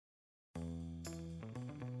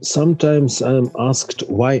Sometimes I'm asked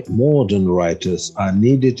why modern writers are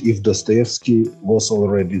needed if Dostoevsky was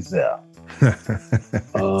already there. That's a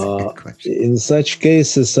good question. In such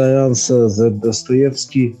cases, I answer that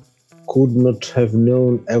Dostoevsky could not have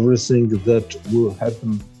known everything that will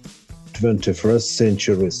happen 21st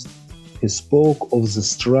centuries. He spoke of the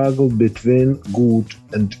struggle between good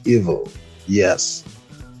and evil, yes,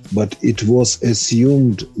 but it was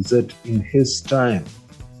assumed that in his time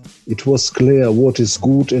it was clear what is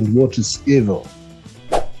good and what is evil.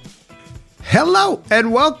 Hello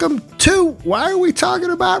and welcome to Why Are We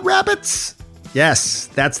Talking About Rabbits? Yes,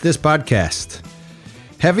 that's this podcast.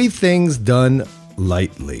 Heavy things done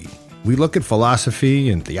lightly. We look at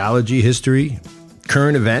philosophy and theology, history,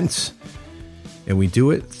 current events, and we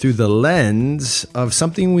do it through the lens of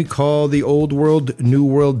something we call the old world, new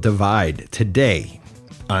world divide. Today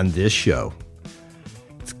on this show,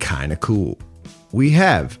 it's kind of cool. We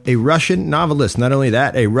have a Russian novelist, not only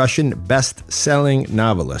that, a Russian best-selling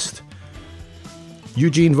novelist.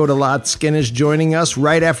 Eugene Vodolazkin is joining us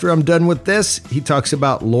right after I'm done with this. He talks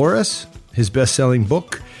about Loris, his best-selling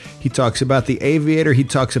book. He talks about The Aviator. He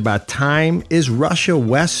talks about time. Is Russia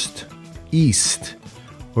west, east,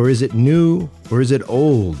 or is it new, or is it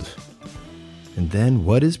old? And then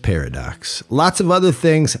what is paradox? Lots of other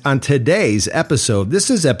things on today's episode. This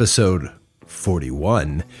is episode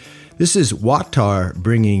 41. This is Watar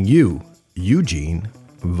bringing you Eugene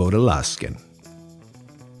Vodolazkin.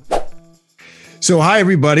 So hi,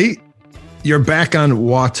 everybody. You're back on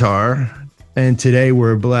Watar, and today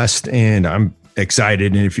we're blessed, and I'm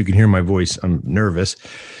excited, and if you can hear my voice, I'm nervous,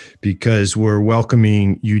 because we're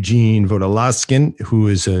welcoming Eugene Vodolazkin, who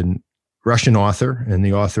is a Russian author and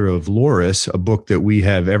the author of Loris, a book that we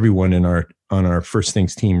have everyone on our First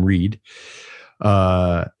Things team read.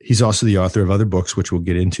 He's also the author of other books, which we'll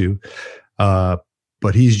get into.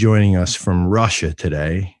 But he's joining us from Russia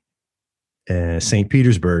today, St.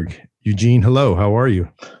 Petersburg. Eugene, hello. How are you?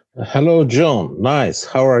 Hello, John. Nice.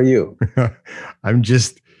 How are you? I'm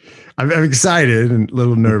excited and a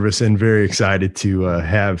little nervous and very excited to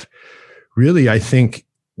have really, I think,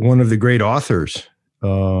 one of the great authors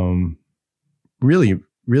really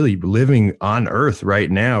living on Earth right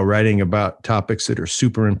now, writing about topics that are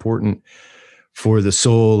super important for the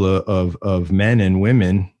soul of men and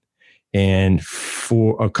women. And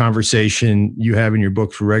for a conversation you have in your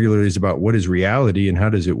books regularly is about what is reality and how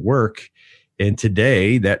does it work. And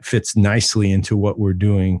today that fits nicely into what we're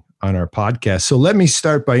doing on our podcast. So let me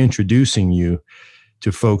start by introducing you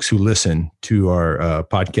to folks who listen to our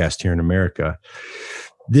podcast here in America.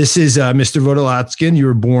 This is Mr. Vodolazkin. You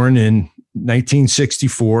were born in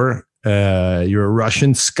 1964. You're a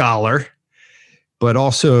Russian scholar, but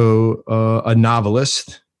also a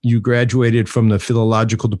novelist. You graduated from the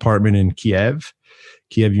philological department in Kiev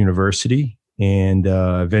University, and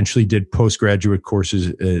eventually did postgraduate courses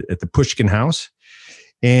at the Pushkin House.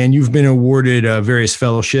 And you've been awarded various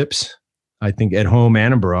fellowships, I think at home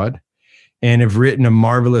and abroad, and have written a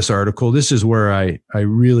marvelous article. This is where I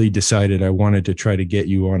really decided I wanted to try to get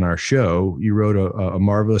you on our show. You wrote a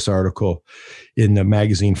marvelous article in the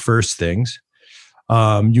magazine First Things.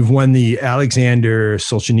 You've won the Alexander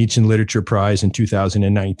Solzhenitsyn Literature Prize in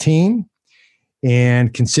 2019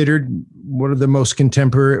 and considered one of the most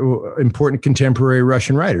important contemporary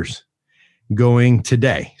Russian writers going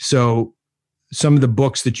today. So some of the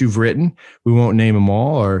books that you've written, we won't name them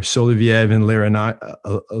all, are Soloviev and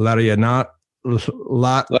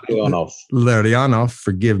Larionov,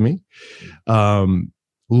 forgive me.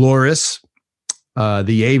 Loris,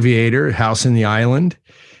 The Aviator, House in the Island,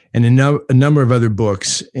 and a number of other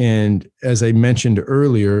books. And as I mentioned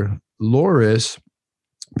earlier, Loris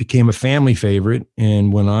became a family favorite.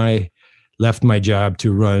 And when I left my job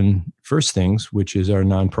to run First Things, which is our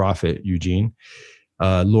nonprofit, Eugene,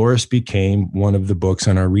 Loris became one of the books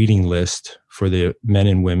on our reading list for the men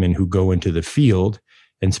and women who go into the field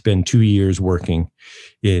and spend 2 years working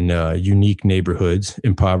in unique neighborhoods,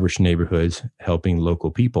 impoverished neighborhoods, helping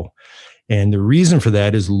local people. And the reason for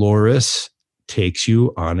that is Loris takes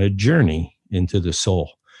you on a journey into the soul.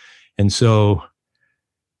 And so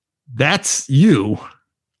that's you.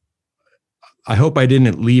 I hope I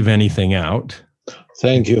didn't leave anything out.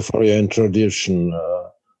 Thank you for your introduction.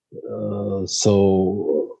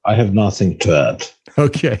 So I have nothing to add.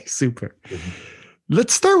 Okay, super.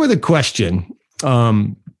 Let's start with a question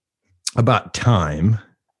about time.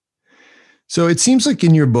 So it seems like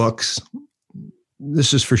in your books,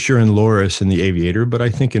 this is for sure in Loris and The Aviator, but I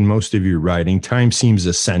think in most of your writing, time seems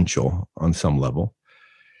essential on some level.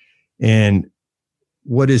 And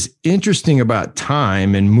what is interesting about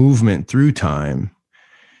time and movement through time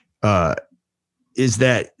is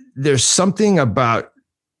that there's something about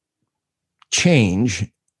change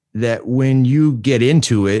that when you get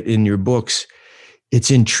into it in your books,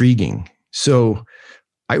 it's intriguing. So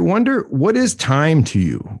I wonder, what is time to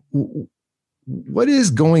you? What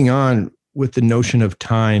is going on with the notion of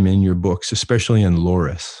time in your books, especially in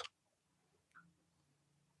Loris?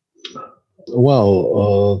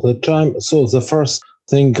 Well, the time. So the first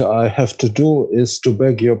thing I have to do is to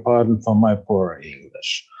beg your pardon for my poor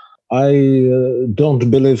English. I don't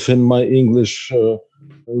believe in my English.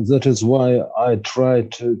 That is why I try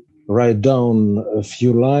to write down a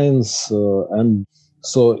few lines. And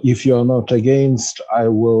so if you are not against, I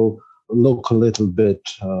will look a little bit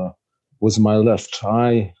with my left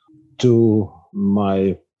eye to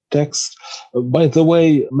my text. By the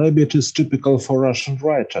way, maybe it is typical for Russian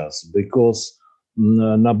writers because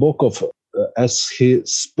Nabokov, as he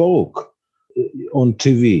spoke on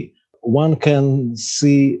TV, one can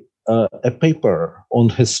see a paper on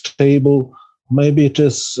his table. Maybe it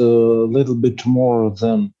is a little bit more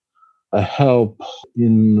than a help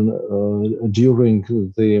in during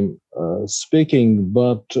the speaking,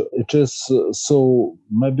 but it is so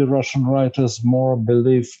maybe Russian writers more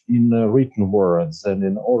believe in written words than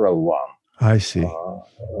in oral one. I see.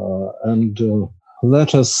 And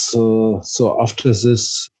let us, so after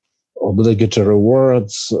this obligatory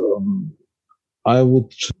words, I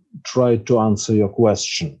would try to answer your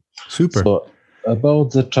question. Super. So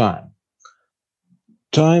about the time.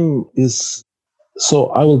 Time is, so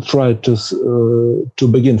I will try to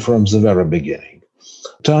begin from the very beginning.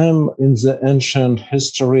 Time in the ancient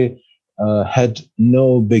history had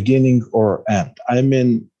no beginning or end. I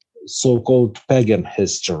mean, so-called pagan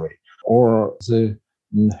history, or the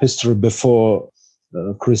history before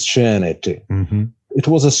Christianity. Mm-hmm. It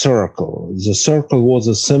was a circle. The circle was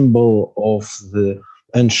a symbol of the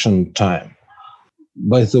ancient time.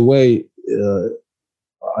 By the way,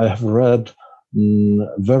 I have read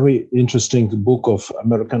very interesting book of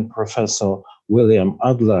American professor William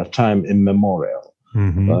Adler, Time Immemorial.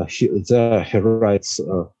 Mm-hmm. He writes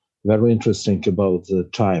very interesting about the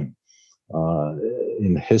time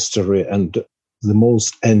in history and the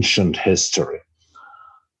most ancient history.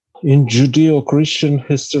 In Judeo-Christian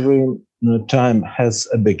history, time has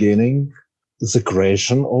a beginning, the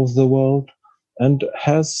creation of the world, and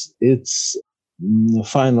has its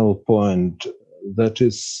final point that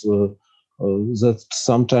is that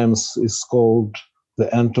sometimes is called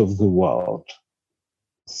the end of the world.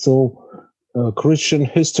 So Christian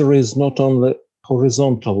history is not only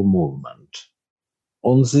horizontal movement.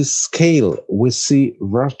 On this scale, we see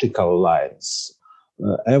vertical lines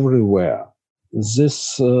everywhere.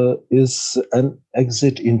 This is an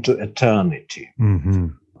exit into eternity. Mm-hmm.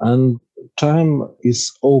 And time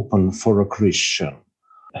is open for a Christian.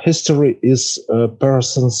 History is a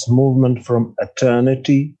person's movement from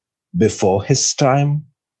eternity before his time,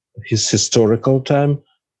 his historical time,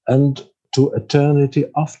 and to eternity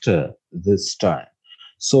after this time.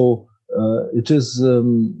 So it is a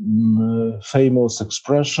famous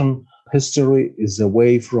expression, history is a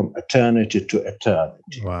way from eternity to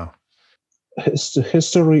eternity. Wow.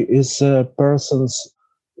 History is a person's,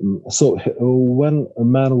 so when a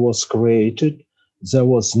man was created, there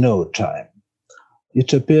was no time.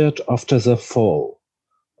 It appeared after the fall.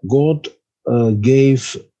 God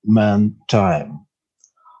gave man time.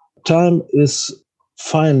 Time is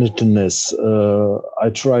finiteness. I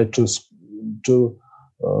try to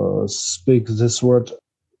speak this word.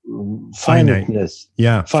 Finiteness.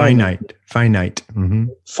 Yeah, finite. Mm-hmm.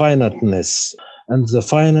 Finiteness. And the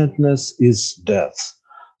finiteness is death.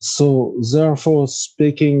 So therefore,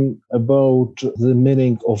 speaking about the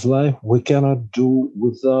meaning of life, we cannot do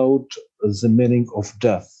without the meaning of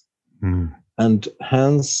death. Mm. And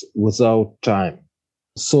hence without time.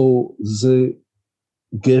 So the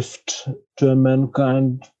gift to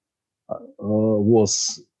mankind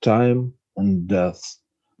was time and death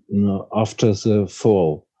after the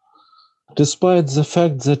fall. Despite the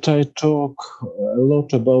fact that I talk a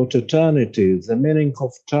lot about eternity, the meaning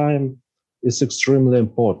of time is extremely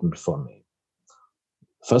important for me.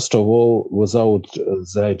 First of all, without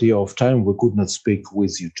the idea of time, we could not speak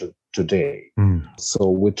with you today. Mm. So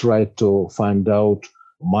we tried to find out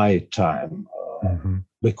my time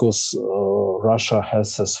because Russia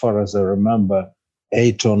has, as far as I remember,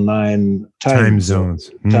 8 or 9 time zones.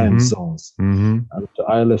 Mm-hmm. And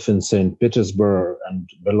I live in St. Petersburg and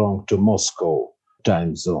belong to Moscow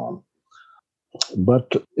time zone.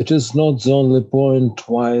 But it is not the only point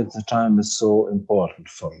why the time is so important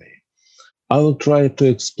for me. I will try to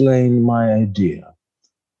explain my idea.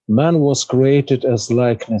 Man was created as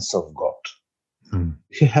likeness of God. Mm.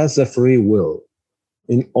 He has a free will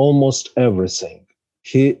in almost everything.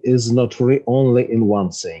 He is not free only in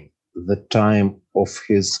one thing, the time of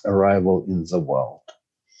his arrival in the world.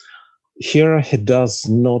 Here he does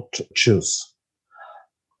not choose.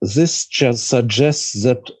 This just suggests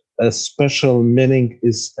that a special meaning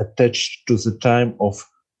is attached to the time of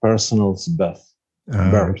person's birth.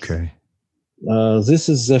 Okay. This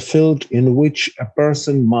is the field in which a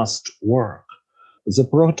person must work. The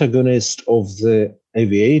protagonist of the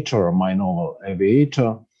Aviator, my novel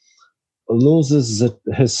Aviator, loses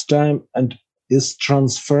his time and is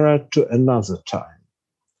transferred to another time.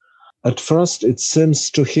 At first, it seems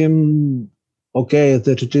to him,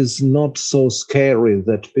 that it is not so scary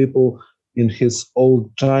that people in his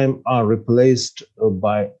old time are replaced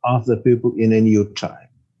by other people in a new time.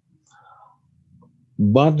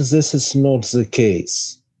 But this is not the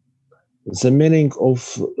case. The meaning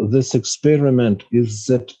of this experiment is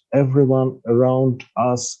that everyone around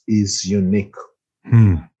us is unique.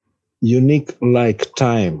 Unique like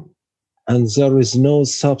time. And there is no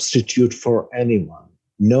substitute for anyone.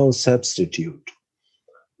 No substitute.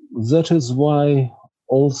 That is why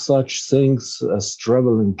all such things as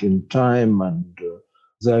traveling in time and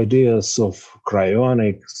the ideas of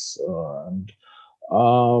cryonics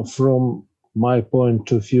are, from my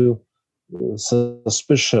point of view,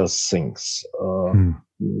 suspicious things,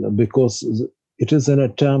 because it is an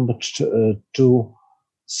attempt to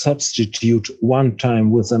substitute one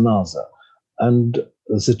time with another. And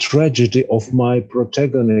the tragedy of my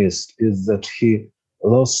protagonist is that he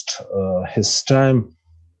lost his time,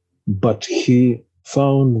 but he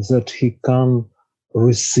found that he can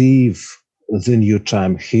receive the new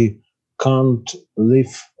time. He can't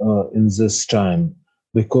live in this time,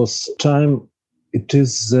 because time, it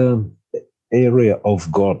is the area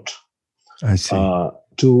of God. I see.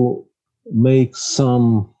 To make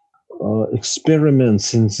some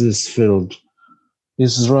experiments in this field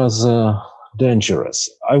is rather dangerous.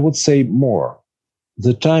 I would say more.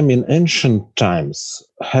 The time in ancient times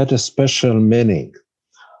had a special meaning.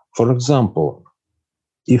 For example,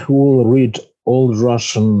 if we will read old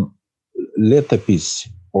Russian letopis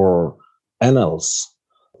or annals,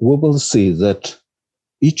 we will see that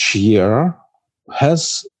each year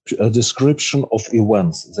has a description of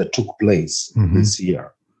events that took place this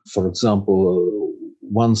year. For example,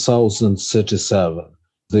 1037,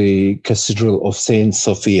 the Cathedral of Saint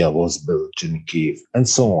Sophia was built in Kiev, and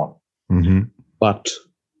so on. But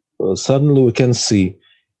suddenly we can see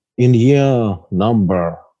in year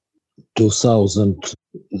number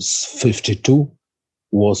 2052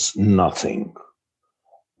 was nothing.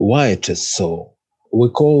 Why it is so? We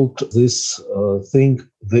called this thing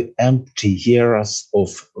the empty years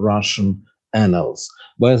of Russian annals.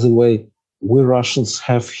 By the way, we Russians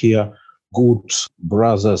have here good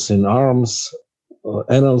brothers in arms,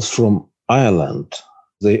 annals from Ireland.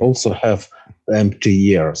 They also have empty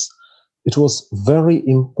years. It was very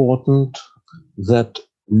important that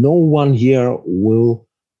no 1 year will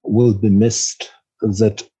be missed,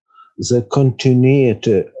 that the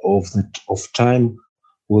continuity of time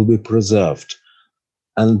will be preserved.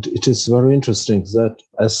 And it is very interesting that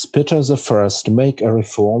as Peter I make a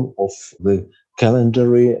reform of the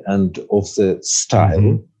calendar and of the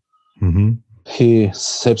style, he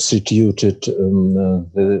substituted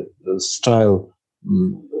the style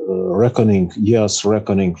years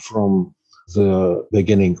reckoning from the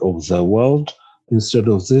beginning of the world. Instead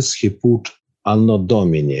of this, he put Anno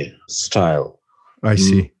Domini style. I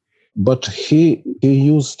see. But he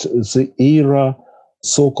used the era,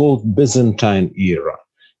 so-called Byzantine era.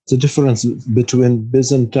 The difference between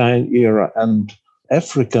Byzantine era and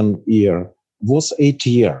African era was 8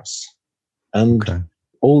 years. And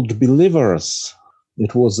Old Believers,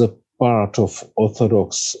 it was a part of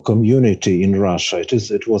Orthodox community in Russia.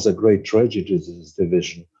 It was a great tragedy, this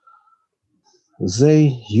division.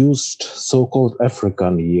 They used so-called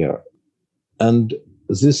African year. And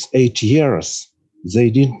these 8 years, they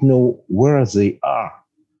didn't know where they are.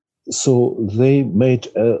 So they made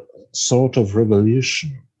a sort of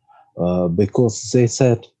revolution because they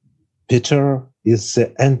said Peter is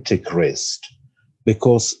the Antichrist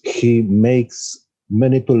because he makes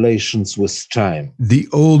manipulations with time. The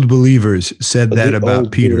Old Believers said that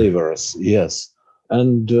about Peter. The Old Believers, yes.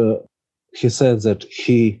 And he said that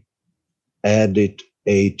he added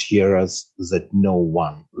 8 years that no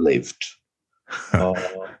one lived.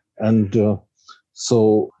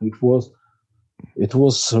 So it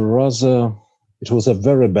was a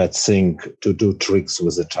very bad thing to do tricks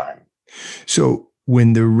with the time. So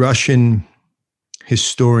when the Russian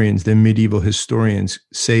historians, the medieval historians,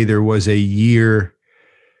 say there was a year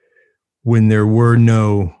when there were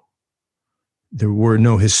no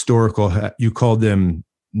historical, you called them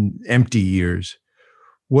empty years.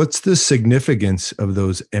 What's the significance of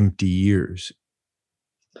those empty years?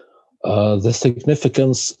 The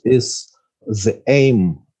significance is the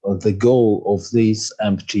aim, the goal of these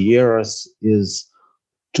empty years is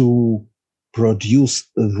to produce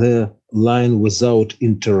the line without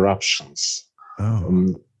interruptions.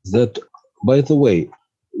 That, by the way,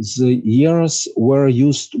 the years were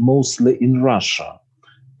used mostly in Russia.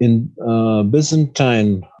 In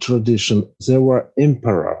Byzantine tradition, there were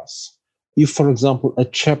emperors. If, for example, a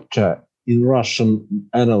chapter in Russian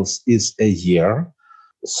annals is a year,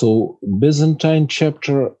 so Byzantine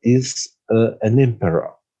chapter is an emperor.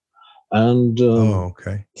 And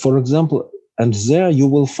for example, and there you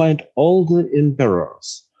will find all the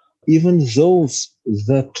emperors, even those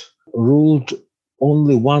that ruled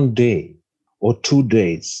only one day or 2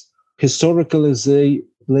 days. Historically, they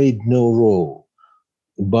played no role,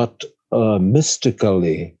 but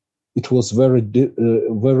mystically, it was very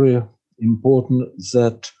important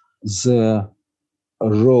that the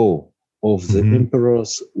row of the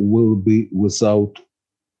emperors will be without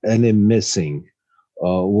any missing,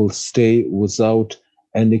 will stay without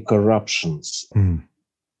any corruptions.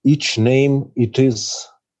 Each name, it is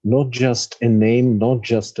not just a name, not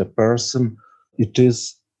just a person, it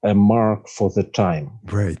is a mark for the time.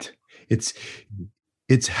 Right.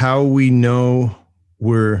 It's how we know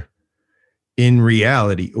we're in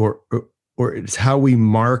reality, or it's how we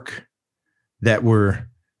mark that we're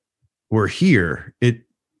here.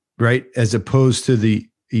 Right, as opposed to the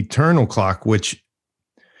eternal clock, which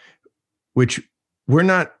we're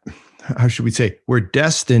not, how should we say, we're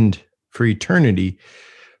destined for eternity,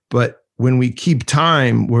 but when we keep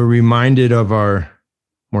time, we're reminded of our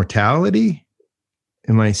mortality.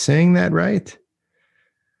 Am I saying that right?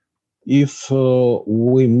 If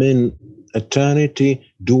we mean eternity,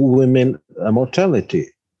 do we mean mortality?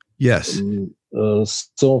 Yes.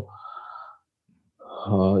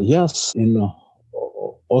 Yes, in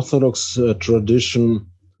Orthodox tradition,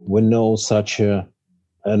 we know such an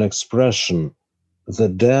expression: the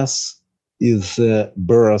death is the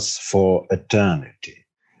birth for eternity.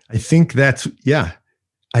 I think that's,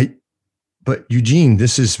 but Eugene,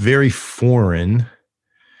 this is very foreign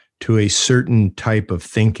to a certain type of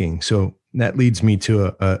thinking. So that leads me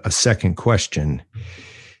to a second question.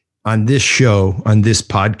 On this show, on this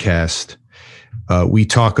podcast, we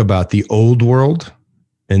talk about the old world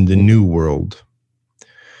and the new world.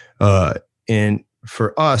 And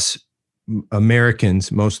for us,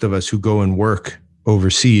 Americans, most of us who go and work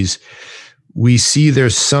overseas, we see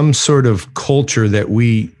there's some sort of culture that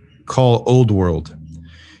we call old world.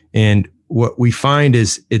 And what we find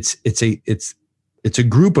is it's a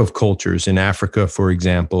group of cultures in Africa, for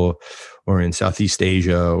example, or in Southeast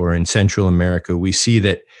Asia or in Central America. We see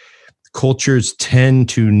that cultures tend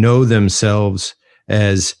to know themselves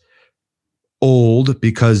as old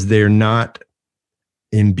because they're not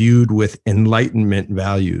imbued with enlightenment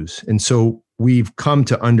values. And so we've come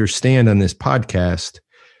to understand on this podcast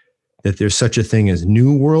that there's such a thing as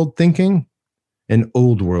new world thinking and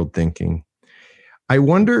old world thinking. I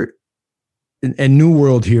wonder, and new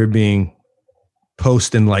world here being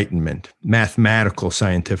post-enlightenment, mathematical,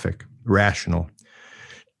 scientific, rational.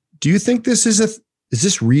 Do you think this is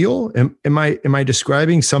this real? Am I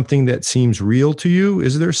describing something that seems real to you?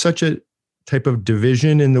 Is there such a type of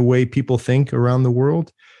division in the way people think around the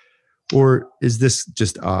world? Or is this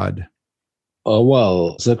just odd?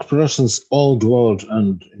 Well, the expressions old world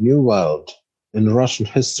and new world in Russian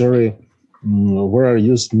history were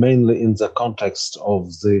used mainly in the context of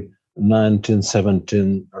the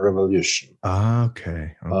 1917 revolution.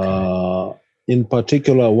 Okay. In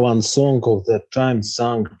particular, one song of that time,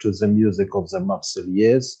 sung to the music of the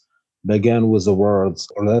Marseillaise, began with the words,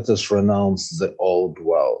 "Let us renounce the old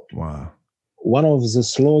world." Wow. One of the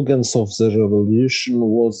slogans of the revolution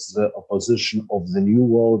was the opposition of the new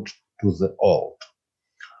world to the old.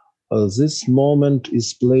 This moment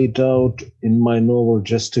is played out in my novel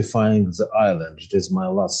Justifying the Island. It is my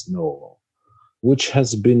last novel, which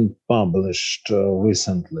has been published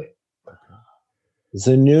recently.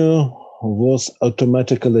 The new was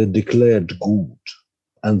automatically declared good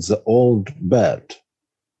and the old bad.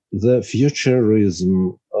 The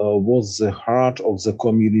futurism was the heart of the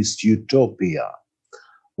communist utopia,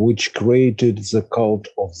 which created the cult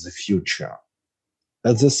of the future.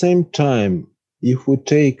 At the same time, if we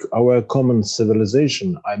take our common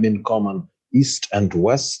civilization, I mean common East and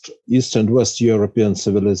West European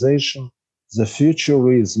civilization, the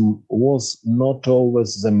futurism was not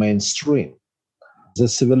always the mainstream. The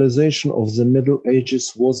civilization of the Middle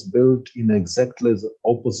Ages was built in exactly the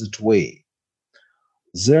opposite way.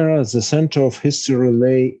 There, the center of history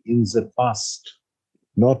lay in the past,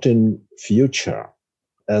 not in future.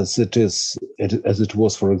 as it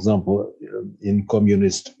was, for example, in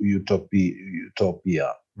communist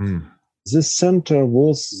utopia. This center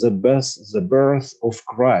was the birth of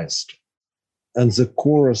Christ, and the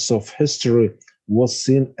course of history was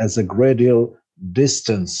seen as a gradual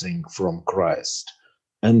distancing from Christ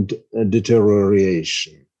and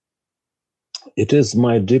deterioration. It is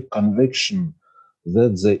my deep conviction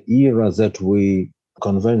that the era that we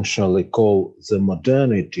conventionally call the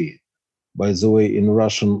modernity, by the way, in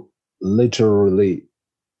Russian, literally,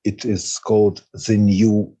 it is called the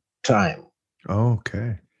new time.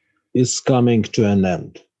 Okay. Is coming to an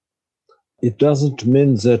end. It doesn't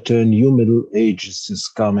mean that a new Middle Ages is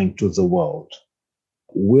coming to the world.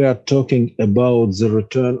 We are talking about the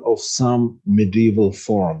return of some medieval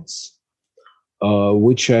forms,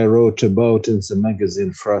 which I wrote about in the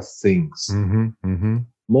magazine First Things.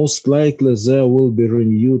 Most likely there will be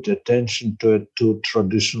renewed attention to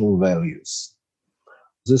traditional values.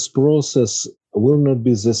 This process will not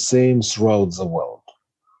be the same throughout the world.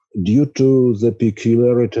 Due to the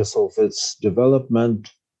peculiarities of its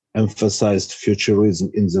development, emphasized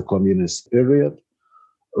futurism in the communist period,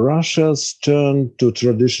 Russia's turn to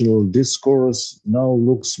traditional discourse now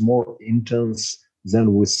looks more intense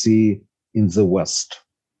than we see in the West.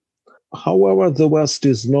 However, the West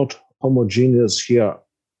is not homogeneous here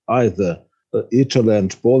either. Italy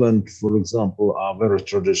and Poland, for example, are very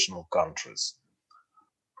traditional countries.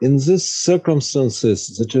 In these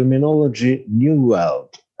circumstances, the terminology New World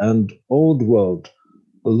and Old World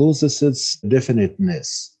loses its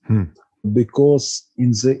definiteness because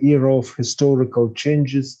in the era of historical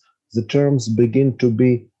changes, the terms begin to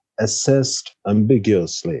be assessed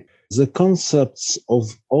ambiguously. The concepts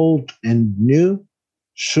of old and new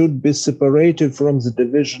should be separated from the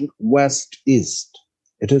division West-East.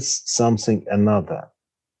 It is something another.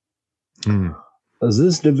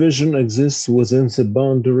 This division exists within the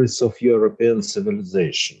boundaries of European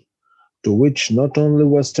civilization, to which not only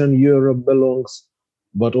Western Europe belongs,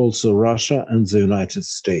 but also Russia and the United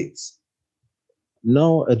States.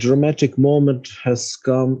 Now a dramatic moment has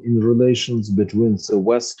come in relations between the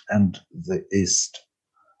West and the East.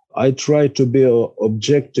 I try to be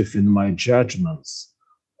objective in my judgments,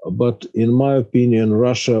 but in my opinion,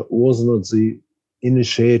 Russia was not the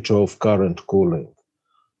initiator of current cooling.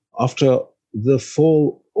 After the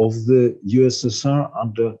fall of the USSR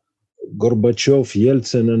under Gorbachev,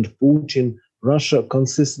 Yeltsin, and Putin, Russia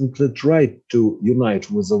consistently tried to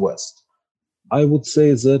unite with the West. I would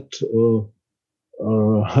say that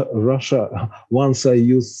Russia, once I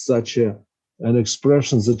used such an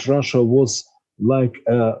expression, that Russia was like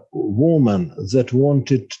a woman that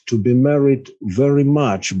wanted to be married very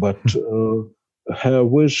much, but her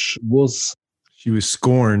wish was... She was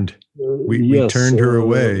scorned. We turned her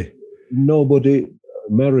away. Nobody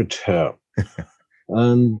married her.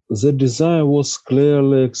 And the desire was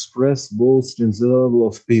clearly expressed both in the level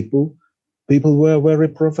of people. People were very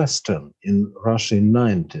pro-Western in Russia in the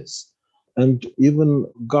 90s. And even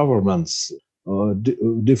governments,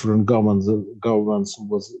 different governments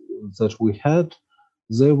that we had,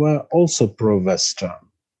 they were also pro-Western.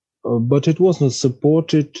 But it was not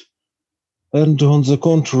supported. And on the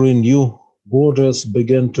contrary, new borders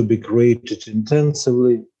began to be created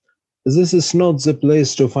intensively. This is not the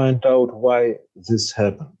place to find out why this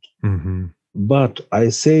happened. But I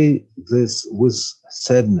say this with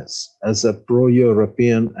sadness as a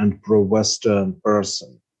pro-European and pro-Western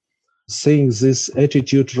person. Saying this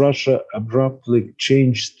attitude, Russia abruptly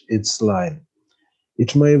changed its line.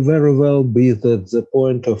 It may very well be that the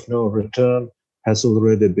point of no return has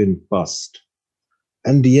already been passed.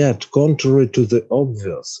 And yet, contrary to the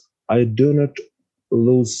obvious, I do not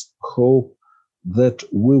lose hope that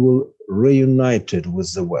we will reunited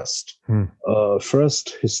with the West.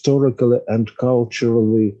 First, historically and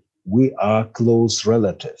culturally, we are close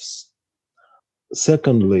relatives.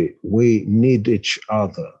 Secondly, we need each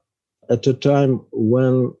other. At a time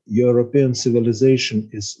when European civilization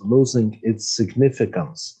is losing its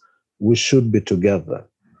significance, we should be together.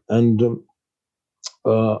 And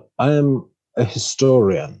I am a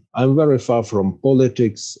historian. I'm very far from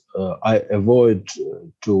politics. I avoid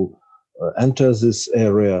to enter this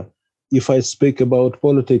area. If I speak about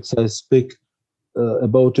politics, I speak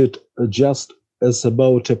about it just as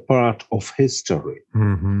about a part of history.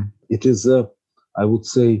 It is I would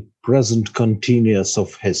say, present continuous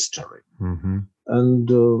of history.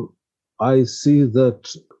 And I see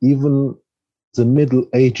that even the Middle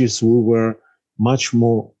Ages, we were much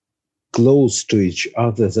more close to each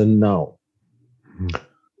other than now.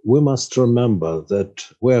 We must remember that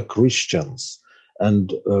we are Christians,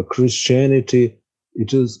 and Christianity,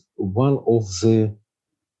 it is one of the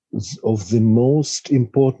of the most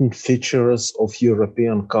important features of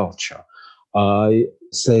European culture. I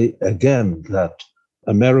say again that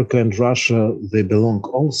America and Russia, they belong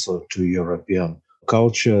also to European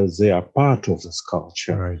culture. They are part of this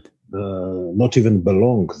culture. Right. Not even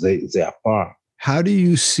belong, they are part. How do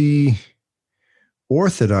you see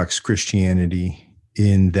Orthodox Christianity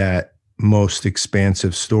in that most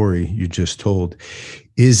expansive story you just told?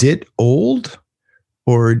 Is it old,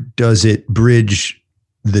 or does it bridge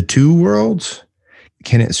the two worlds?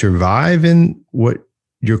 Can it survive in what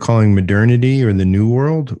you're calling modernity or the new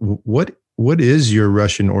world? What is your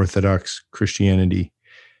Russian Orthodox Christianity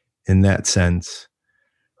in that sense?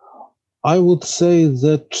 I would say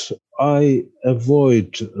that I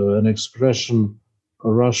avoid an expression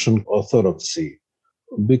Russian Orthodoxy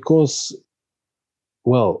because,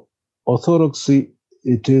 well, Orthodoxy,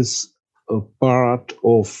 it is a part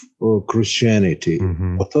of Christianity.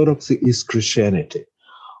 Mm-hmm. Orthodoxy is Christianity.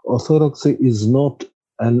 Orthodoxy is not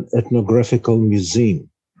an ethnographical museum.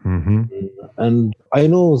 Mm-hmm. And I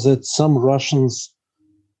know that some Russians,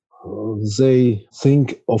 they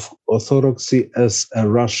think of Orthodoxy as a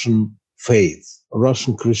Russian faith,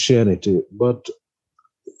 Russian Christianity, but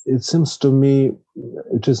it seems to me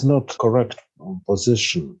it is not correct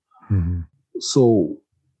position. Mm-hmm. So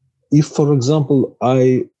if, for example,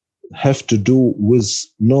 I have to do with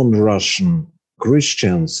non-Russian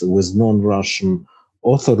Christians, with non-Russian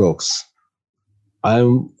Orthodox,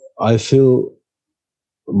 I feel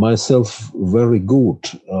myself very good.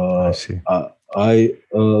 I see. I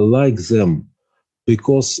like them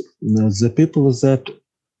because the people that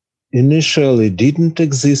initially didn't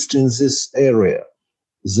exist in this area,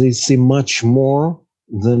 they see much more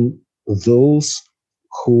than those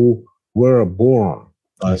who were born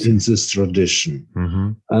in this tradition.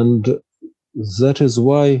 Mm-hmm. And that is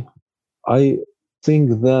why I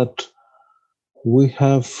think that we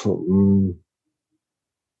have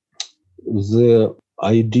the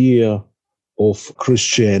idea of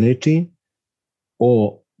Christianity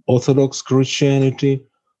or Orthodox Christianity,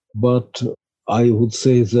 but I would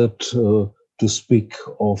say that to speak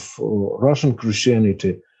of Russian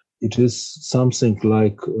Christianity, it is something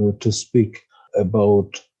like to speak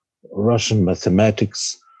about Russian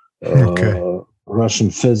mathematics,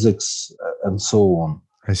 Russian physics, and so on.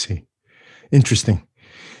 I see. Interesting.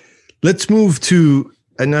 Let's move to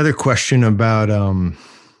another question about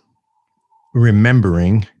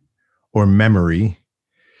remembering or memory.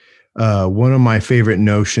 One of my favorite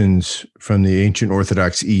notions from the ancient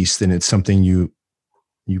Orthodox East, and it's something you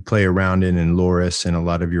play around in Loris and a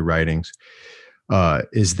lot of your writings,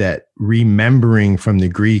 is that remembering from the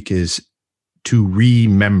Greek is to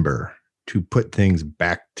remember, to put things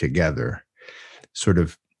back together, sort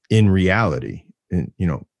of in reality. And,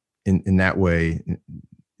 in that way,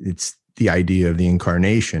 it's the idea of the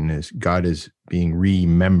incarnation is God is being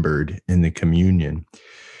remembered in the communion.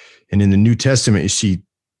 And in the New Testament, you see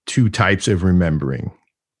two types of remembering,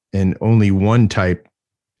 and only one type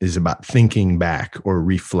is about thinking back or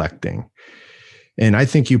reflecting. And I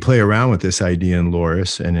think you play around with this idea in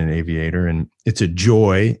Loris and in Aviator, and it's a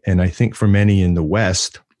joy. And I think for many in the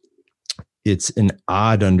West, it's an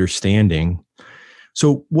odd understanding.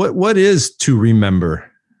 So what is to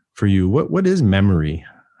remember for you? What is memory?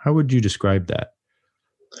 How would you describe that?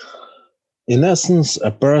 In essence,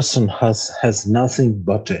 a person has nothing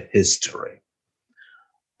but a history,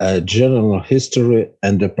 a general history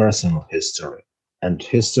and a personal history. And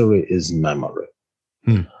history is memory.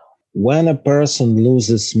 When a person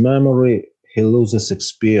loses memory, he loses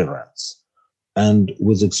experience. And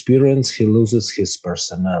with experience, he loses his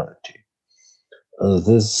personality.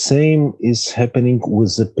 The same is happening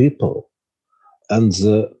with the people. And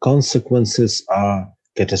the consequences are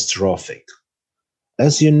catastrophic.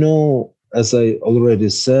 As you know, as I already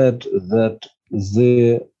said, that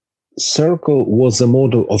the circle was a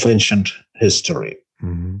model of ancient history.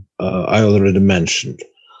 Mm-hmm. I already mentioned.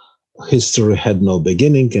 History had no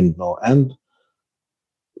beginning and no end.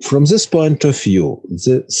 From this point of view,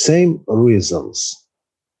 the same reasons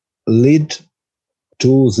lead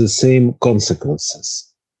to the same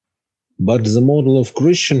consequences. But the model of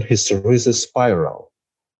Christian history is a spiral.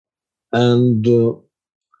 And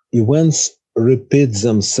events repeat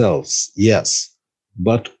themselves, yes,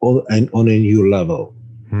 but on a new level.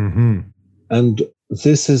 Mm-hmm. And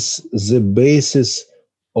this is the basis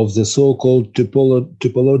of the so-called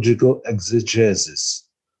typological exegesis.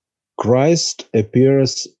 Christ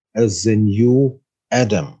appears as the new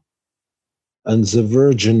Adam, and the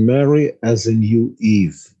Virgin Mary as a new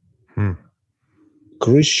Eve.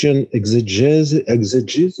 Christian exegesis.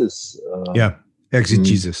 Exegesis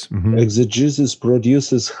Mm-hmm. Exegesis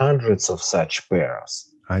produces hundreds of such pairs.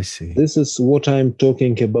 I see. This is what I'm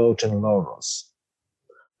talking about in Lauros.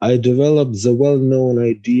 I developed the well-known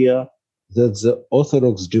idea that the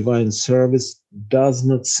Orthodox divine service does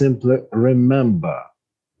not simply remember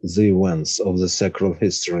the events of the sacral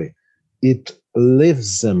history. It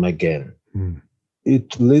lives them again.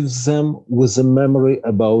 It lives them with a memory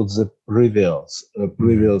about the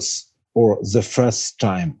previous or the first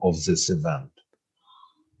time of this event.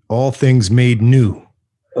 All things made new.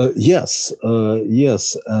 Yes,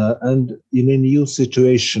 and in a new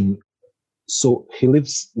situation. So he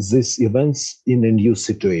lives these events in a new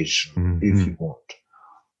situation, if you want,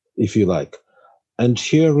 if you like. And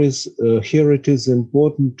here it is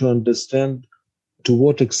important to understand to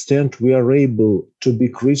what extent we are able to be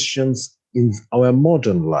Christians in our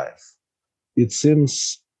modern life. It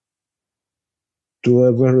seems to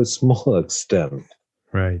a very small extent.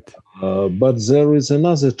 Right. But there is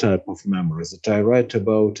another type of memory that I write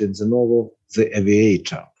about in the novel, The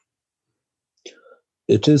Aviator.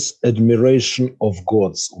 It is admiration of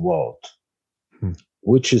God's world,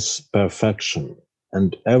 which is perfection,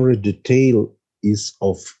 and every detail is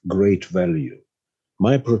of great value.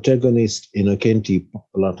 My protagonist, Innocenty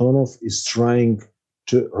Platonov, is trying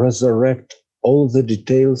to resurrect all the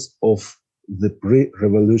details of the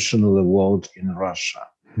pre-revolutionary world in Russia,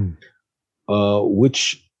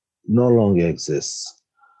 which no longer exists.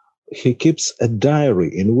 He keeps a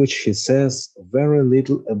diary in which he says very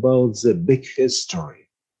little about the big history.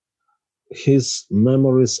 His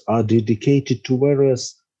memories are dedicated to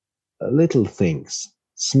various little things,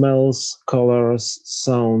 smells, colors,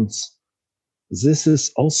 sounds. This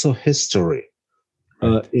is also history.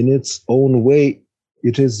 Right. In its own way,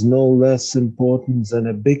 it is no less important than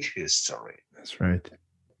a big history. That's right.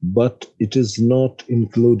 But it is not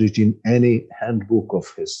included in any handbook of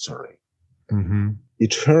history.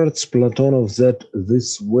 It hurts Platonov that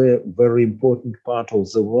this very important part of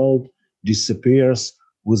the world disappears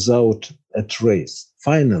without a trace.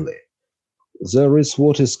 Finally, there is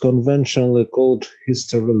what is conventionally called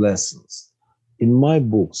history lessons. In my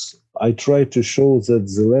books, I try to show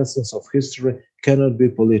that the lessons of history cannot be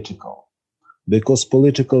political, because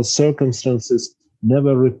political circumstances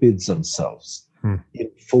never repeat themselves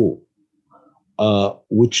in full,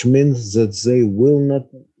 which means that they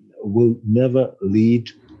will never lead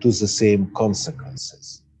to the same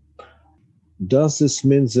consequences. Does this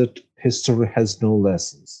mean that history has no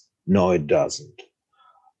lessons? No, it doesn't.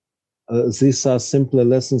 These are simply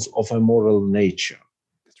lessons of a moral nature.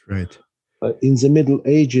 That's right. In the Middle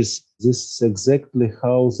Ages, this is exactly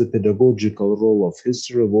how the pedagogical role of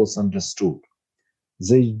history was understood.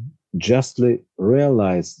 They justly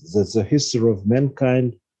realized that the history of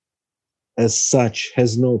mankind as such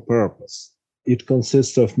has no purpose. It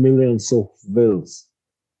consists of millions of wills.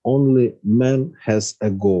 Only man has a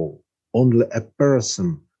goal. Only a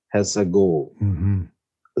person has a goal.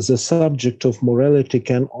 The subject of morality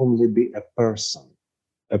can only be a person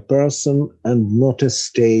and not a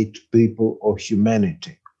state, people, or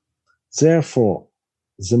humanity. Therefore,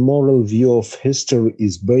 the moral view of history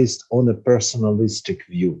is based on a personalistic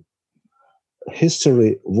view.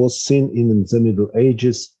 History was seen in the Middle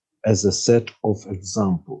Ages as a set of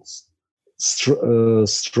examples,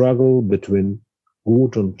 struggle between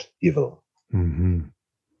good and evil.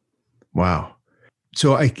 Wow.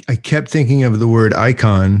 So I kept thinking of the word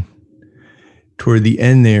icon toward the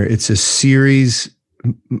end there. It's a series.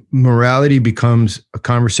 Morality becomes a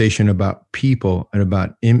conversation about people and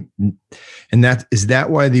about and is that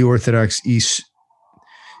why the Orthodox East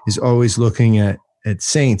is always looking at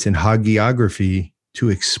saints and hagiography to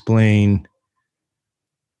explain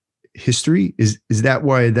history? Is that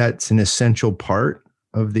why that's an essential part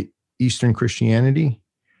of the Eastern Christianity?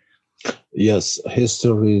 Yes,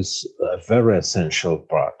 history is a very essential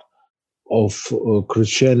part of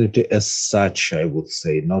Christianity as such, I would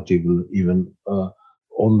say, not even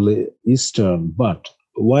only Eastern, but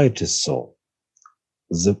why it is so?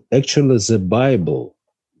 Actually, the Bible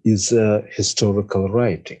is a historical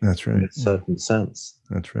writing. That's right. In a certain sense.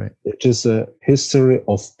 That's right. It is a history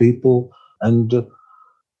of people, and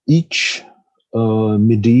each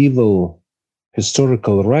medieval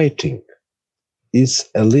historical writing is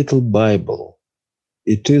a little Bible.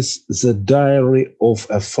 It is the diary of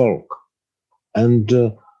a folk. And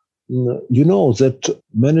you know that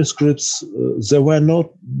manuscripts, there were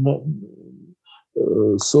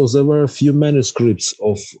so there were a few manuscripts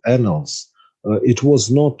of annals. It was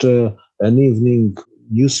not an evening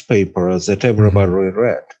newspaper that everybody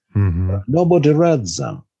read. Nobody read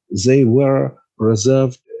them. They were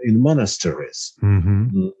reserved in monasteries.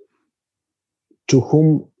 To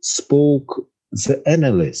whom spoke the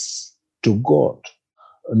annalists? To God,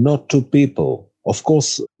 not to people. Of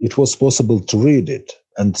course, it was possible to read it,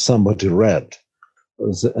 and somebody read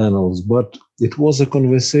the annals, but it was a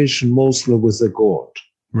conversation mostly with the God,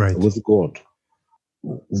 Right. with God.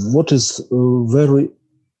 What is very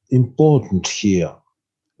important here,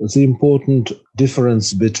 the important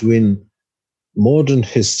difference between modern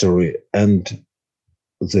history and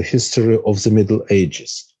the history of the Middle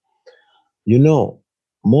Ages. You know,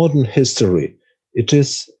 modern history, it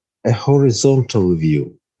is a horizontal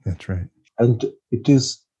view. That's right. And it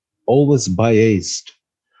is always biased.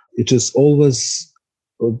 It is always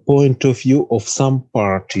a point of view of some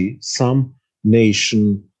party, some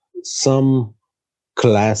nation, some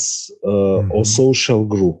class or social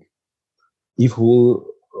group. If we'll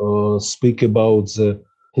speak about the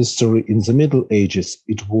history in the Middle Ages,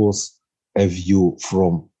 it was a view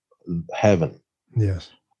from heaven. Yes.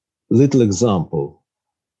 Little example.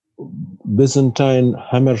 Byzantine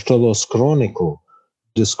Hamertolos Chronicle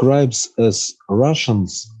describes as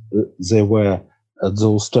Russians, they were at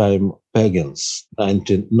those time pagans,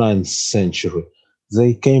 9th century.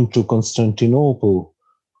 They came to Constantinople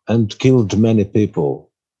and killed many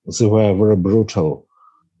people. They were very brutal.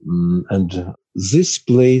 And this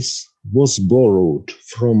place was borrowed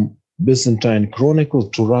from Byzantine Chronicle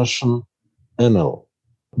to Russian Annal,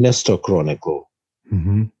 Nestor Chronicle.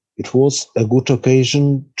 Mm-hmm. It was a good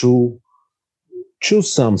occasion to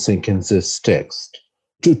choose something in this text,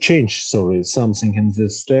 to change, something in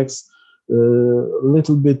this text, a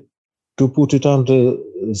little bit to put it under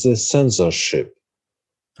the censorship.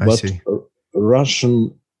 I But see.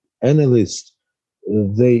 Russian analysts,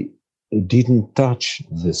 they didn't touch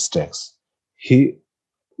this text. He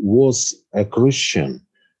was a Christian,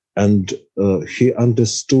 and he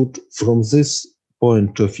understood from this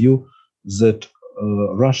point of view that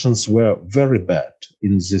Russians were very bad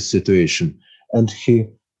in this situation, and he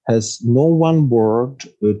has no one word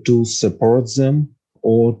to support them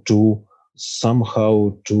or to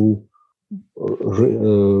somehow to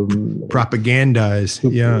propagandize,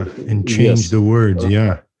 and change the words.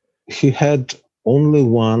 He had only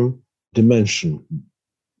one dimension,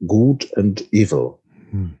 good and evil.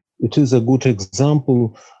 It is a good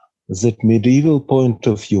example that medieval point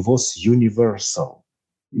of view was universal.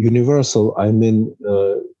 Universal, I mean,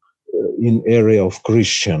 in area of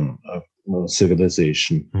Christian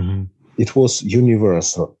civilization. Mm-hmm. It was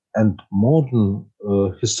universal. And modern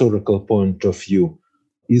historical point of view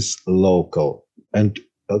is local and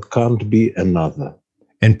can't be another.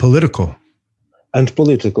 And political. And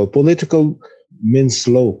political. Political means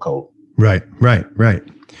local. Right.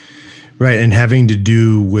 And having to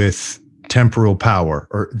do with temporal power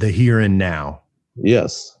or the here and now.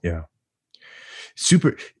 Yes. Yeah.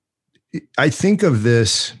 Super. I think of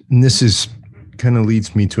this, and this is kind of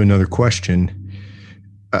leads me to another question.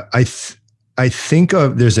 I think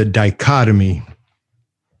of there's a dichotomy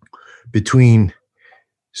between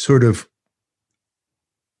sort of,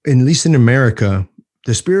 at least in America,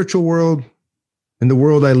 the spiritual world and the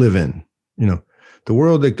world I live in. You know, the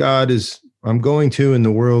world that I'm going to and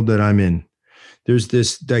the world that I'm in. There's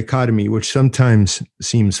this dichotomy, which sometimes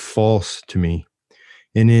seems false to me.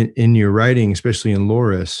 And in your writing, especially in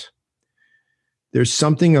Loris, there's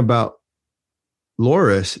something about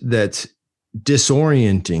Loris that's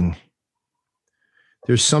disorienting.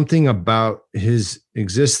 There's something about his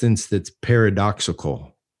existence that's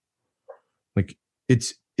paradoxical. Like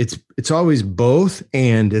it's always both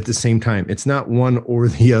and at the same time. It's not one or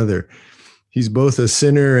the other. He's both a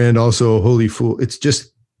sinner and also a holy fool. It's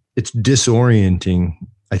disorienting,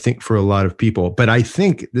 I think, for a lot of people. But I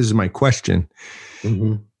think, this is my question,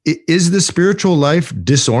 is the spiritual life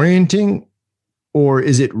disorienting, or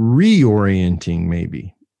is it reorienting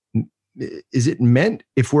maybe? Is it meant,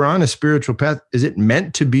 if we're on a spiritual path, is it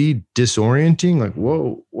meant to be disorienting? Like,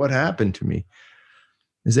 whoa, what happened to me?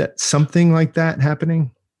 Is that something like that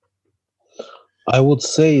happening? I would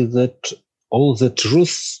say that all the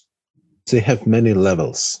truths, they have many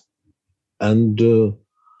levels. And the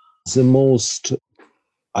most,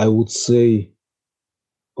 I would say,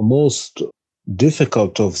 most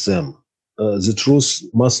difficult of them, the truth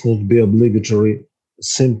must not be obligatory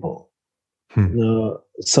simple.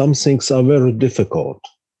 Some things are very difficult,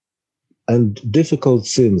 and difficult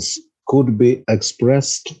things could be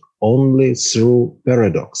expressed only through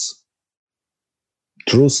paradox.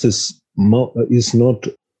 Truth is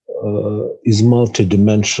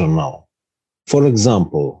multidimensional. For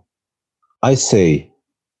example, I say,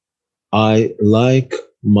 I like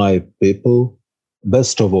my people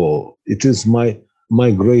best of all. It is my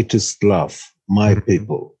greatest love, my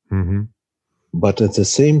people. Mm-hmm. But at the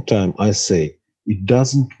same time, I say, it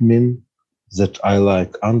doesn't mean that I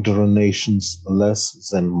like other nations less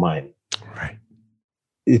than mine. Right.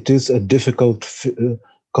 it is a difficult,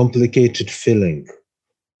 complicated feeling,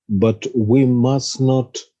 but we must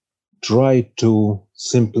not try to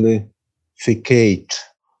simplificate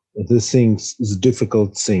the things, the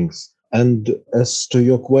difficult things. And as to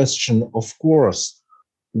your question, of course,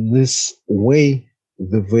 this way,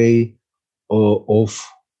 the way of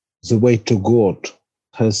the way to God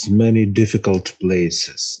has many difficult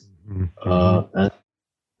places. And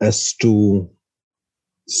as to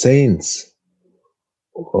saints,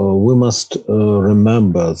 we must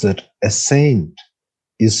remember that a saint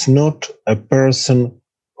is not a person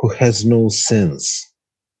who has no sins.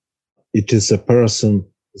 It is a person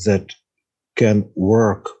that can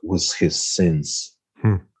work with his sins.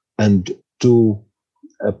 And to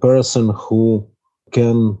a person who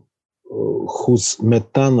can, whose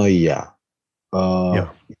metanoia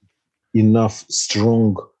enough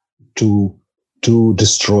strong to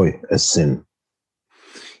destroy a sin.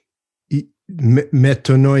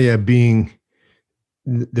 Metanoia being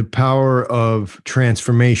the power of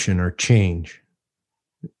transformation or change.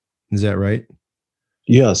 Is that right?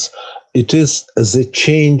 Yes, it is the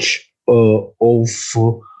change of,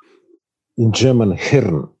 in German,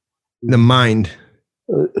 Hirn. The mind.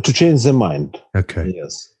 To change the mind. Okay.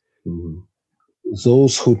 Yes.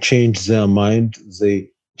 Those who change their mind, they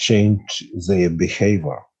change their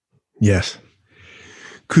behavior. Yes.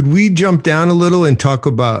 Could we jump down a little and talk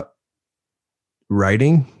about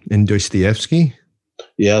writing and Dostoevsky?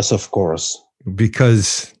 Yes, of course.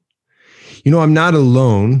 Because, I'm not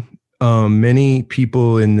alone. Many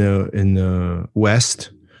people in the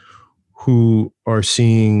West who are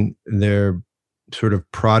seeing their sort of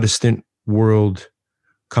Protestant world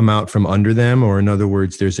come out from under them, or in other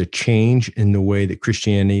words, there's a change in the way that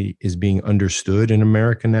Christianity is being understood in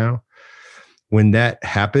America now. When that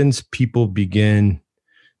happens, people begin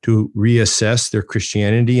to reassess their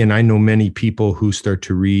Christianity. And I know many people who start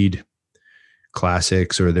to read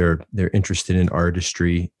classics, or they're interested in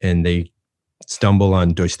artistry, and they stumble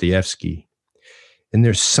on Dostoevsky. And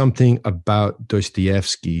there's something about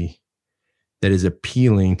Dostoevsky that is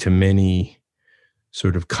appealing to many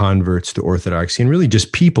sort of converts to Orthodoxy, and really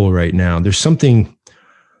just people right now. There's something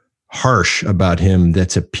harsh about him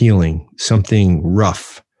that's appealing, something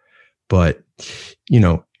rough. But,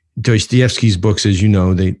 Dostoevsky's books, as you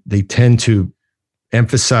know, they tend to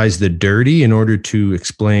emphasize the dirty in order to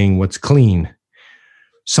explain what's clean,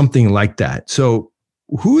 something like that. So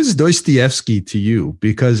who is Dostoevsky to you?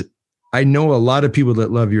 Because I know a lot of people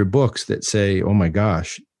that love your books that say, oh my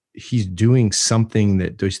gosh, he's doing something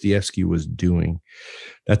that Dostoevsky was doing.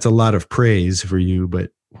 That's a lot of praise for you,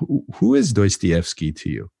 but who is Dostoevsky to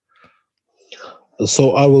you?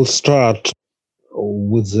 So I will start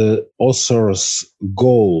with the author's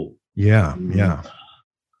goal. Yeah.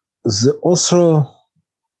 The author,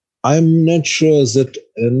 I'm not sure that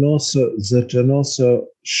an author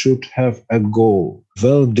should have a goal,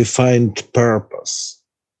 well-defined purpose.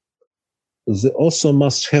 The author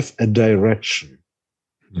must have a direction.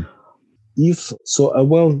 If so, a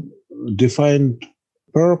well-defined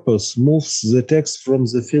purpose moves the text from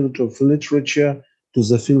the field of literature to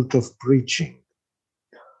the field of preaching.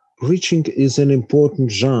 Preaching is an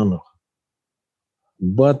important genre,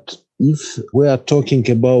 but if we are talking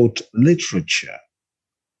about literature,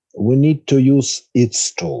 we need to use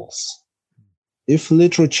its tools. If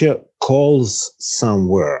literature calls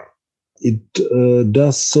somewhere, it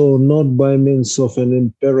does so not by means of an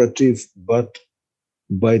imperative, but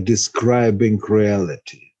by describing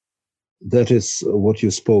reality. That is what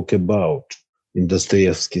you spoke about in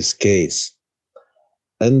Dostoevsky's case.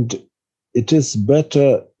 And it is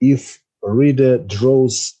better if reader,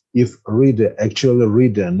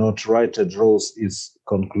 not writer, draws its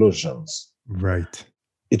conclusions. Right.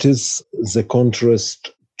 It is the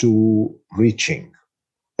contrast to preaching.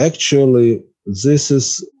 Actually, this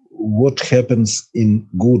is what happens in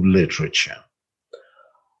good literature.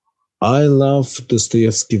 I love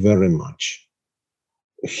Dostoevsky very much.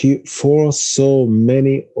 He foresaw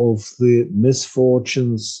many of the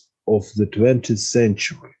misfortunes of the 20th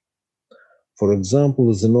century. For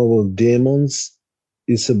example, the novel Demons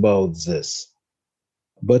is about this,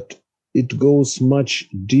 but it goes much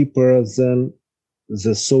deeper than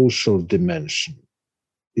the social dimension.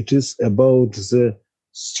 It is about the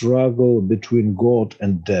struggle between God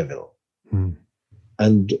and devil.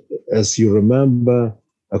 And as you remember,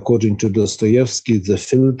 according to Dostoevsky, the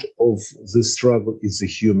field of this struggle is the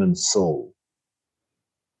human soul.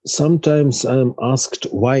 Sometimes I'm asked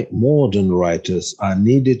why modern writers are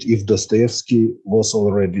needed if Dostoevsky was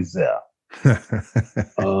already there.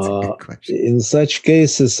 In such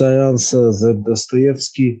cases, I answer that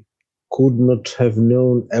Dostoevsky could not have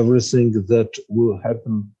known everything that will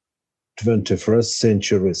happen 21st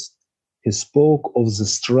centuries. He spoke of the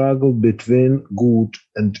struggle between good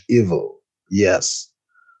and evil. Yes,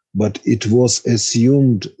 but it was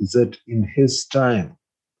assumed that in his time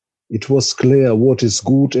it was clear what is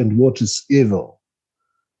good and what is evil.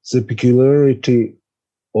 The peculiarity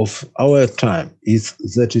of our time is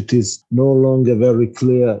that it is no longer very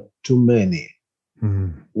clear to many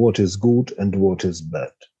what is good and what is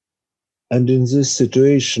bad. And in this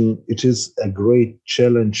situation, it is a great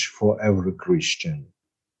challenge for every Christian.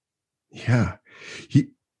 Yeah.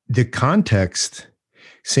 The context,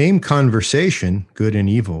 same conversation, good and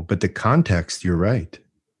evil, but the context, you're right,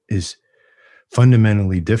 is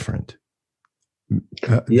fundamentally different.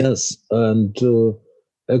 Yes, and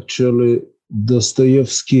actually,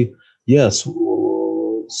 Dostoevsky, yes,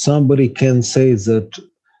 somebody can say that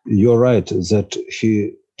you're right, that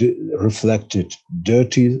he reflected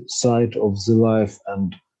dirty side of the life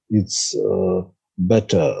and its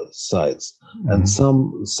better sides. And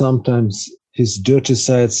sometimes his dirty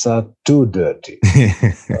sides are too dirty.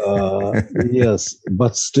 Yes,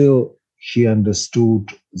 but still he understood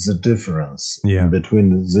the difference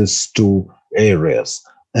between these two areas.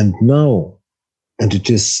 And now, and it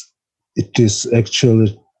is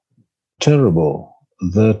actually terrible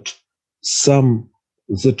that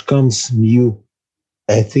that comes new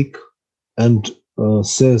ethic and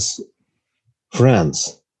says,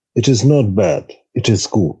 friends, it is not bad, it is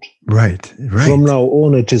good. Right. From now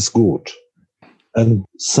on, it is good. And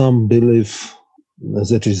some believe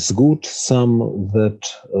that it is good, some that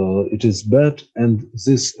it is bad, and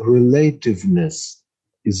this relativeness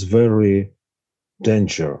is very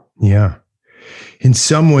dangerous. Yeah. In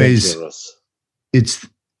some ways,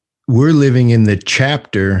 we're living in the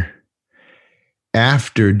chapter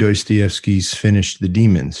after Dostoevsky's finished The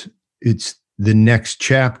Demons. It's the next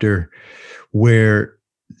chapter where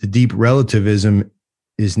the deep relativism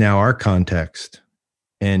is now our context.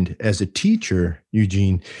 And as a teacher,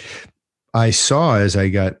 Eugene, I saw as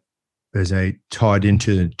I taught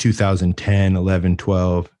into 2010, 11,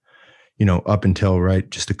 12, up until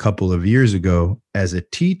just a couple of years ago, as a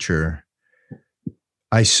teacher,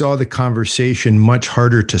 I saw the conversation much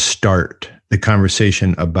harder to start, the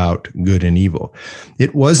conversation about good and evil.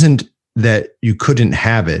 It wasn't that you couldn't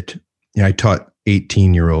have it. I taught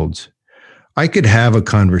 18-year-olds. I could have a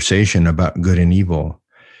conversation about good and evil,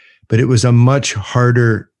 but it was a much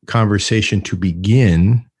harder conversation to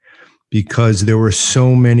begin because there were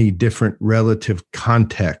so many different relative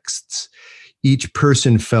contexts. Each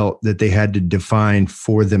person felt that they had to define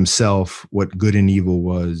for themselves what good and evil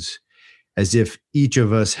was, as if each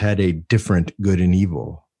of us had a different good and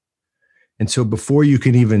evil. And so before you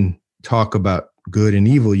can even talk about good and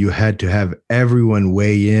evil, you had to have everyone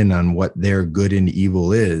weigh in on what their good and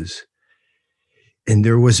evil is. And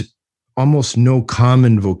there was almost no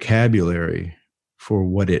common vocabulary for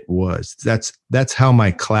what it was. That's how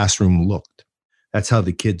my classroom looked. That's how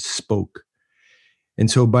the kids spoke. And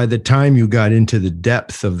so by the time you got into the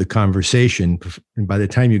depth of the conversation, and by the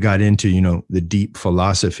time you got into, the deep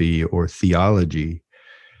philosophy or theology,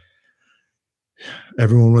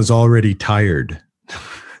 everyone was already tired.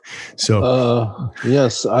 So,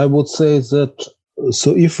 yes, I would say that.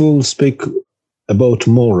 So if we'll speak about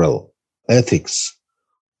moral ethics,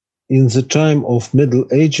 in the time of Middle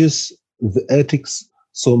Ages, the ethics,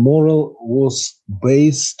 so moral was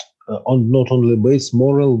based on not only based,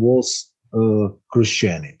 moral was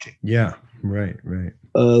Christianity. Yeah, right.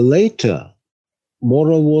 Later,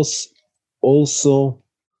 moral was also,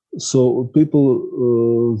 so people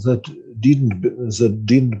that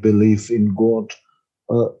didn't believe in God,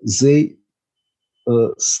 they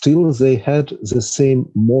had the same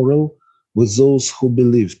moral with those who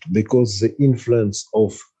believed, because the influence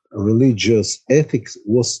of religious ethics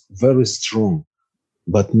was very strong.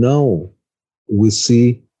 But now we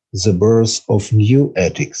see the birth of new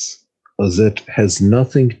ethics that has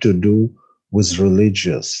nothing to do with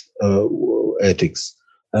religious ethics.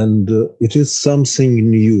 And it is something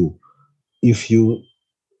new. If you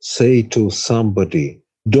say to somebody,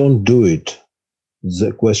 don't do it,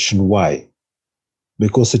 the question why?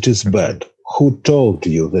 Because it is bad. Who told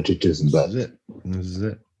you that it is bad? This is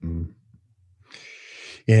it.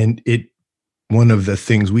 And one of the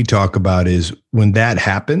things we talk about is when that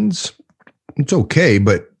happens, it's okay,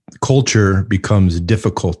 but culture becomes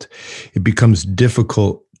difficult. It becomes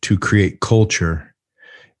difficult to create culture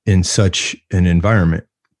in such an environment.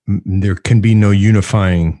 There can be no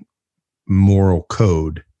unifying moral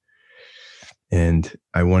code. And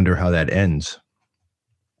I wonder how that ends.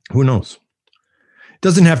 Who knows?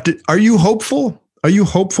 Doesn't have to. Are you hopeful? Are you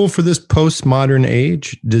hopeful for this postmodern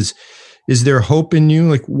age? is there hope in you?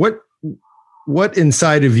 Like what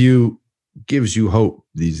inside of you gives you hope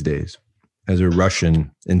these days as a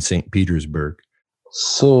Russian in St. Petersburg?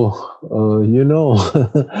 So,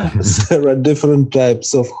 there are different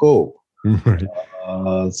types of hope. Right.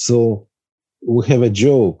 So we have a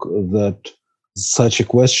joke that such a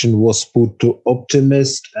question was put to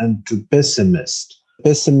optimist and to pessimist.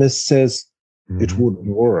 Pessimist says it would be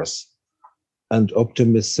worse, and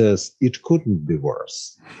optimist says it couldn't be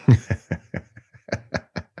worse.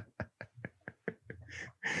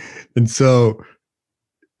 And so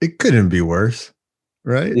it couldn't be worse,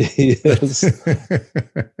 right? Yes.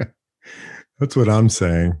 That's what I'm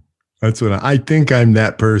saying. That's what I think. I'm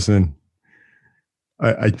that person.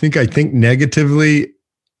 I think negatively,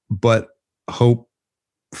 but hope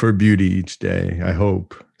for beauty each day. I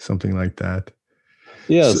hope something like that.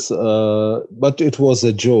 Yes, but it was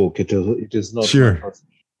a joke. It is not. Sure.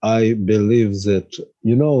 I believe that,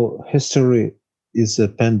 history is a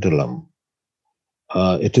pendulum.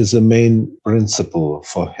 It is a main principle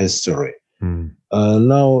for history.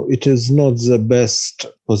 Now, it is not the best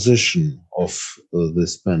position of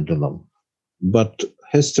this pendulum, but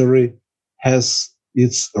history has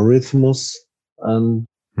its rhythms, and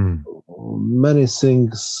many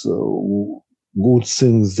things, good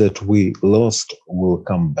things that we lost will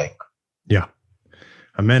come back. Yeah.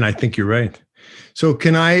 Amen. I think you're right. So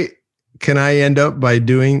can I end up by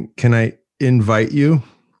can I invite you?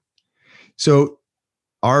 So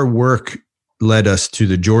our work led us to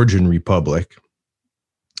the Georgian Republic,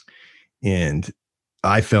 and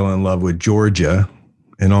I fell in love with Georgia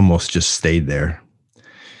and almost just stayed there.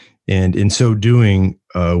 And in so doing,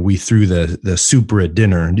 we threw the Supra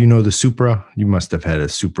dinner. Do you know the Supra? You must have had a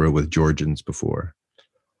Supra with Georgians before.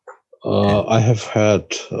 I have had.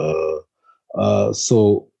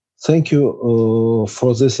 So thank you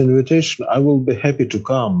for this invitation. I will be happy to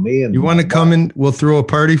come. You want to come and we'll throw a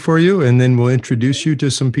party for you, and then we'll introduce you to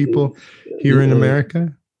some people here in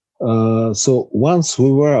America? So once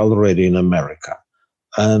we were already in America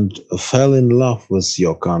and fell in love with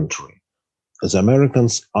your country. As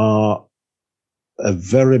Americans are a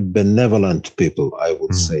very benevolent people, I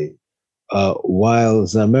would say, while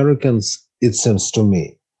the Americans, it seems to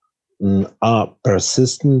me, are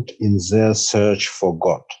persistent in their search for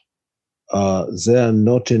God. They are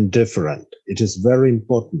not indifferent. It is very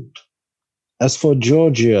important. As for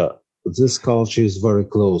Georgia, this culture is very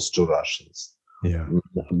close to Russians,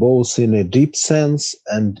 both in a deep sense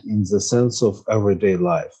and in the sense of everyday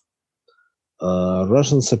life.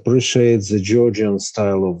 Russians appreciate the Georgian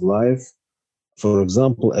style of life. For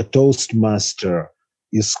example, a toastmaster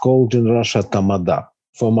is called in Russia tamada.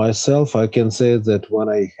 For myself, I can say that when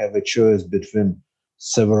I have a choice between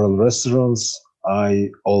several restaurants,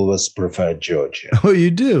 I always prefer Georgia. Oh,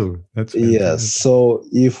 you do? That's fantastic. Yes. So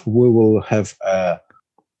if we will have a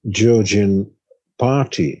Georgian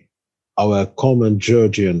party, our common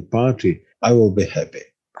Georgian party, I will be happy.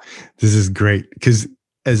 This is great because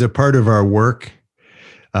as a part of our work,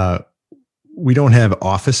 we don't have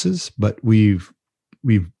offices, but we've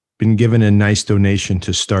been given a nice donation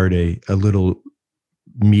to start a little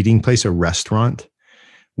meeting place, a restaurant,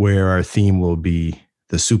 where our theme will be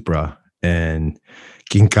the Supra and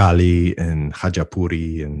Kinkali and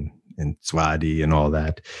Khajapuri and Swadi and all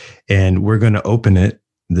that. And we're going to open it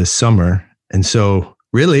this summer. And so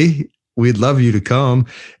really, we'd love you to come,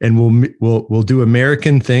 and we'll do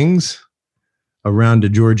American things around a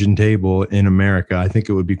Georgian table in America. I think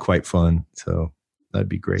it would be quite fun. So that'd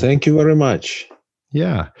be great. Thank you very much.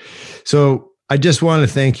 Yeah. So I just want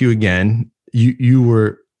to thank you again. You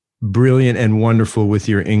were brilliant and wonderful with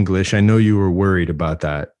your English. I know you were worried about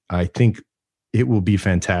that. I think it will be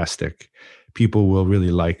fantastic. People will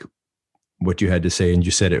really like what you had to say, and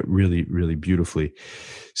you said it really, really beautifully.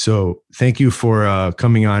 So thank you for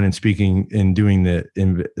coming on and speaking and doing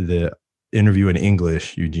the interview in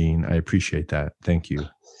English, Eugene. I appreciate that. Thank you.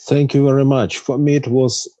 Thank you very much. For me, it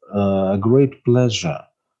was a great pleasure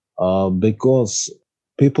because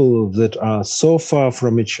people that are so far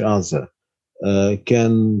from each other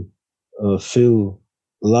can feel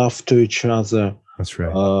love to each other. That's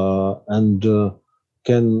right. And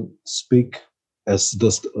can speak as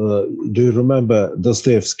do you remember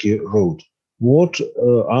Dostoevsky wrote, what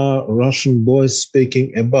are Russian boys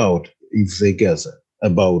speaking about if they gather?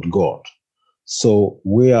 About God. So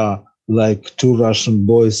we are like two Russian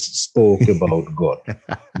boys spoke about God.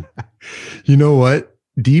 You know what?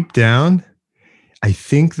 Deep down, I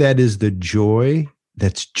think that is the joy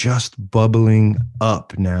that's just bubbling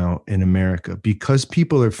up now in America because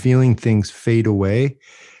people are feeling things fade away.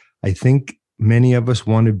 I think many of us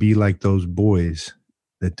want to be like those boys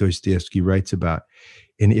that Dostoevsky writes about.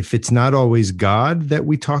 And if it's not always God that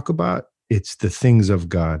we talk about, it's the things of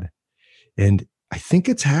God. And I think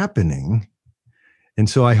it's happening. And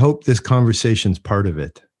so I hope this conversation's part of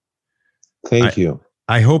it. Thank you.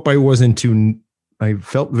 I hope I wasn't too, I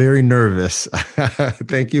felt very nervous.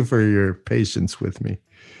 Thank you for your patience with me.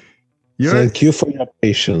 Thank you for your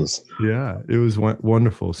patience. Yeah, it was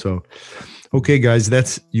wonderful. So, okay, guys,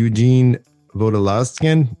 that's Eugene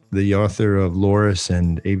Vodolazkin, the author of Loris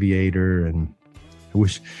and Aviator. And I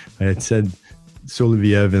wish I had said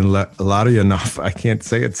Soloviev and Larionov. I can't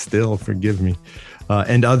say it still. Forgive me.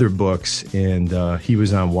 And other books. And he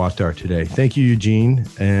was on Watar today. Thank you, Eugene.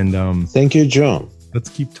 And thank you, John. Let's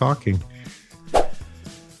keep talking.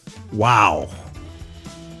 Wow.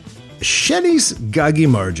 Shenis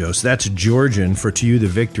Gagimarjos, that's Georgian for To You the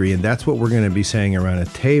Victory, and that's what we're going to be saying around a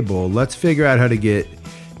table. Let's figure out how to get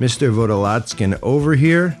Mr. Vodolazkin over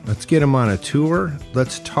here. Let's get him on a tour.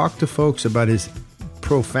 Let's talk to folks about his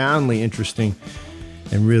profoundly interesting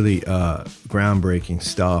and really groundbreaking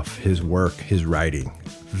stuff, his work, his writing.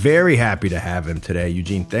 Very happy to have him today.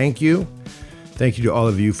 Eugene, thank you. Thank you to all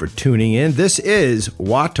of you for tuning in. This is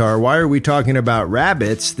Watar. Why are we talking about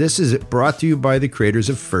rabbits? This is brought to you by the creators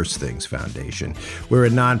of First Things Foundation. We're a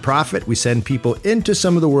nonprofit. We send people into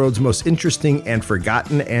some of the world's most interesting and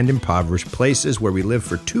forgotten and impoverished places where we live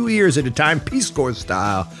for 2 years at a time, Peace Corps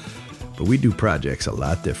style. But we do projects a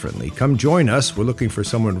lot differently. Come join us. We're looking for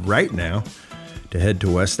someone right now to head to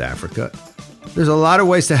West Africa. There's a lot of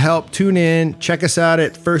ways to help. Tune in. Check us out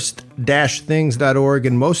at first-things.org.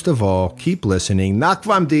 And most of all, keep listening. Nak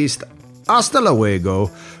vam dist. Hasta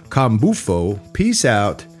luego. Kambufo. Peace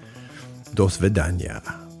out. Dos vidania.